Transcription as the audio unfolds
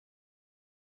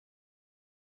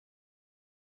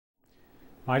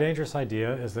My dangerous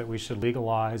idea is that we should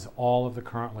legalize all of the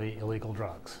currently illegal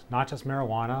drugs, not just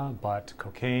marijuana, but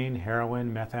cocaine,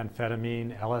 heroin,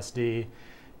 methamphetamine, LSD,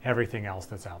 everything else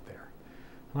that's out there.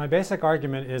 My basic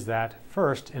argument is that,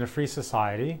 first, in a free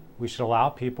society, we should allow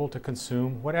people to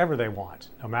consume whatever they want,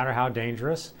 no matter how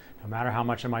dangerous, no matter how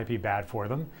much it might be bad for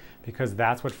them, because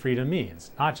that's what freedom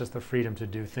means. Not just the freedom to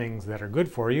do things that are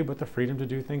good for you, but the freedom to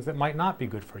do things that might not be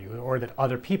good for you, or that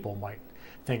other people might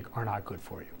think are not good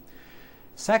for you.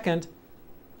 Second,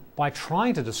 by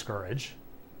trying to discourage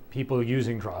people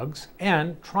using drugs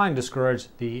and trying to discourage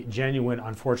the genuine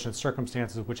unfortunate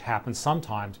circumstances which happen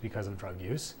sometimes because of drug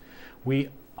use, we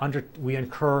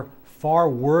incur far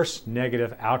worse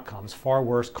negative outcomes, far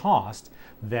worse cost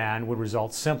than would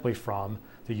result simply from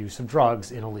the use of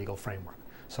drugs in a legal framework.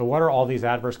 So what are all these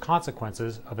adverse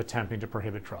consequences of attempting to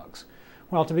prohibit drugs?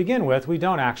 Well, to begin with, we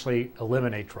don't actually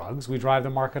eliminate drugs, we drive the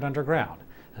market underground.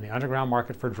 And the underground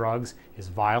market for drugs is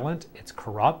violent, it's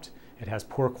corrupt, it has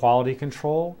poor quality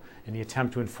control. In the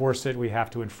attempt to enforce it, we have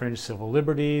to infringe civil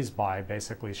liberties by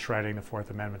basically shredding the Fourth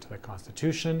Amendment to the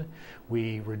Constitution.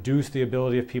 We reduce the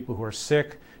ability of people who are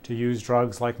sick to use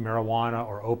drugs like marijuana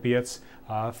or opiates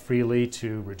freely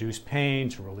to reduce pain,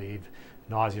 to relieve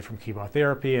nausea from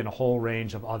chemotherapy, and a whole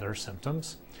range of other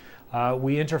symptoms.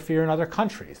 We interfere in other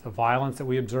countries, the violence that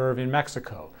we observe in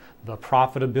Mexico, the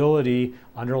profitability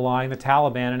underlying the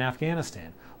Taliban in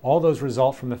Afghanistan. All those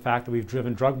result from the fact that we've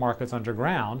driven drug markets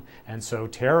underground, and so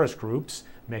terrorist groups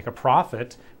make a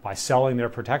profit by selling their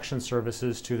protection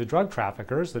services to the drug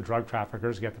traffickers. The drug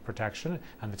traffickers get the protection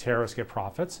and the terrorists get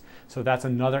profits. So that's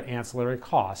another ancillary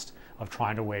cost of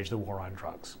trying to wage the war on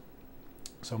drugs.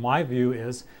 So my view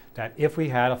is that if we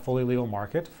had a fully legal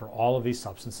market for all of these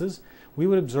substances, we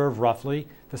would observe roughly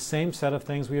the same set of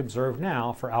things we observe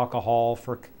now for alcohol,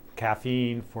 for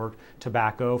caffeine, for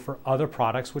tobacco, for other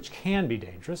products which can be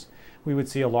dangerous. We would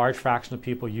see a large fraction of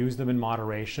people use them in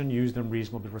moderation, use them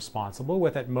reasonably responsible,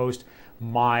 with at most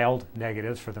mild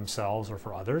negatives for themselves or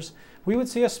for others. We would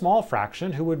see a small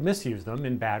fraction who would misuse them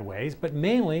in bad ways, but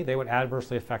mainly they would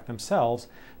adversely affect themselves,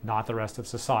 not the rest of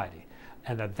society.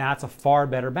 And that's a far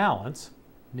better balance,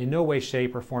 in no way,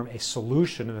 shape, or form a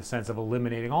solution in the sense of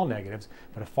eliminating all negatives,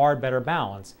 but a far better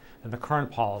balance than the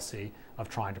current policy of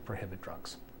trying to prohibit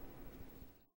drugs.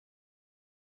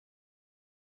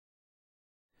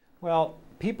 Well,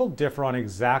 people differ on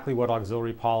exactly what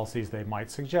auxiliary policies they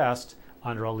might suggest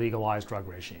under a legalized drug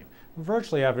regime.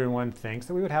 Virtually everyone thinks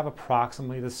that we would have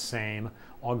approximately the same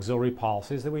auxiliary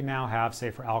policies that we now have,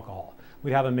 say, for alcohol.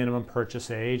 We'd have a minimum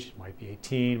purchase age, it might be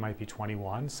 18, might be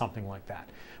 21, something like that.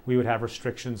 We would have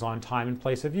restrictions on time and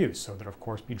place of use, so that of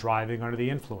course be driving under the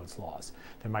influence laws.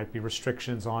 There might be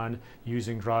restrictions on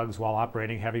using drugs while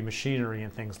operating heavy machinery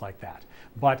and things like that.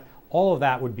 But all of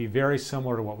that would be very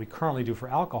similar to what we currently do for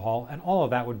alcohol, and all of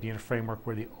that would be in a framework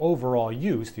where the overall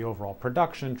use, the overall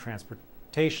production,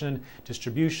 transportation,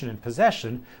 distribution, and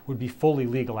possession would be fully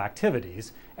legal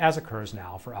activities, as occurs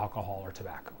now for alcohol or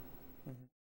tobacco.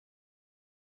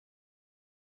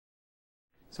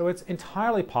 So it's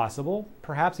entirely possible,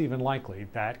 perhaps even likely,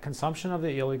 that consumption of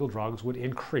the illegal drugs would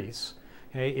increase,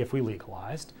 if we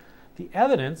legalized. The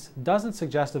evidence doesn't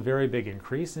suggest a very big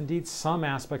increase. Indeed, some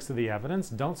aspects of the evidence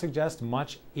don't suggest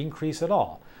much increase at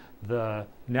all. The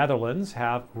Netherlands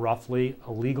have roughly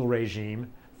a legal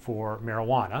regime for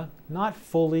marijuana, not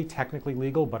fully technically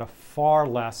legal, but a far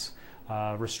less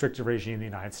restrictive regime in the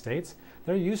United States.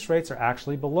 Their use rates are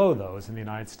actually below those in the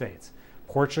United States.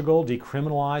 Portugal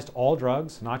decriminalized all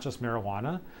drugs, not just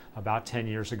marijuana, about 10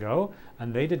 years ago,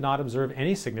 and they did not observe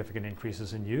any significant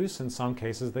increases in use. In some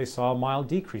cases, they saw mild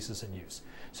decreases in use.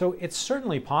 So it's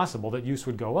certainly possible that use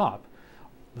would go up.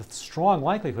 The strong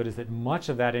likelihood is that much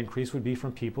of that increase would be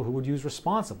from people who would use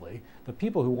responsibly. The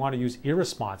people who want to use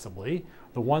irresponsibly,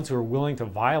 the ones who are willing to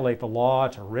violate the law,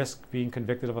 to risk being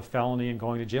convicted of a felony and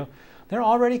going to jail, they're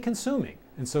already consuming.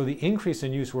 And so the increase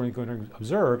in use we're going to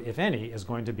observe, if any, is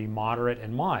going to be moderate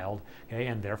and mild,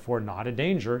 and therefore not a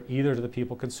danger either to the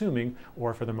people consuming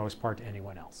or, for the most part, to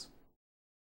anyone else.